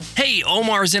Hey,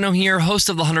 Omar Zeno here, host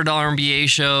of the $100 MBA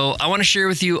show. I want to share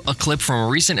with you a clip from a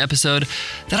recent episode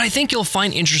that I think you'll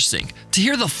find interesting. To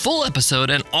hear the full episode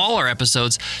and all our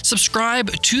episodes,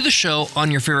 subscribe to the show on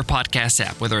your favorite podcast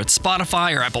app, whether it's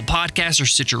Spotify or Apple Podcasts or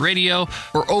Stitcher Radio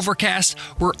or Overcast.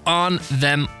 We're on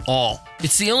them all.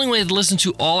 It's the only way to listen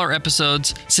to all our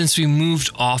episodes since we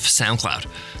moved off SoundCloud.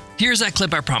 Here's that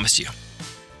clip I promised you.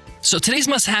 So today's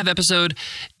must-have episode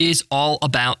is all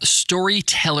about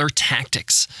storyteller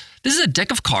tactics. This is a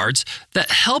deck of cards that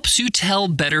helps you tell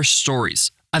better stories.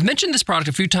 I've mentioned this product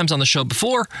a few times on the show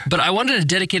before, but I wanted to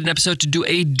dedicate an episode to do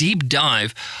a deep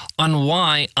dive on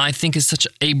why I think it's such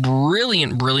a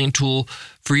brilliant tool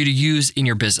for you to use in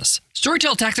your business.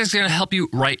 Storyteller tactics are going to help you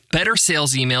write better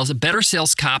sales emails, better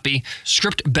sales copy,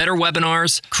 script better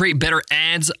webinars, create better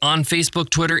ads on Facebook,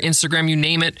 Twitter, Instagram, you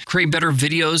name it, create better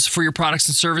videos for your products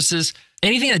and services.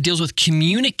 Anything that deals with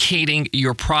communicating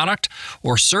your product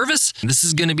or service, this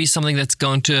is going to be something that's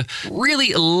going to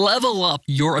really level up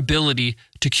your ability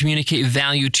to communicate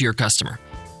value to your customer.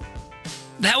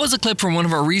 That was a clip from one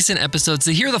of our recent episodes.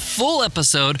 To hear the full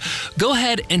episode, go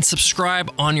ahead and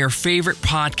subscribe on your favorite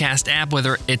podcast app,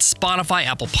 whether it's Spotify,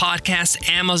 Apple Podcasts,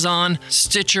 Amazon,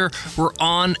 Stitcher. We're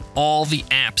on all the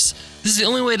apps. This is the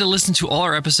only way to listen to all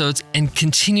our episodes and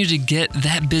continue to get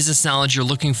that business knowledge you're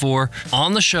looking for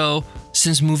on the show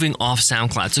since moving off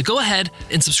SoundCloud. So go ahead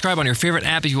and subscribe on your favorite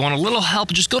app. If you want a little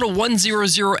help, just go to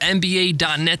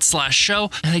 100mba.net/show,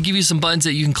 and I give you some buttons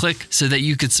that you can click so that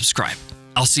you could subscribe.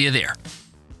 I'll see you there.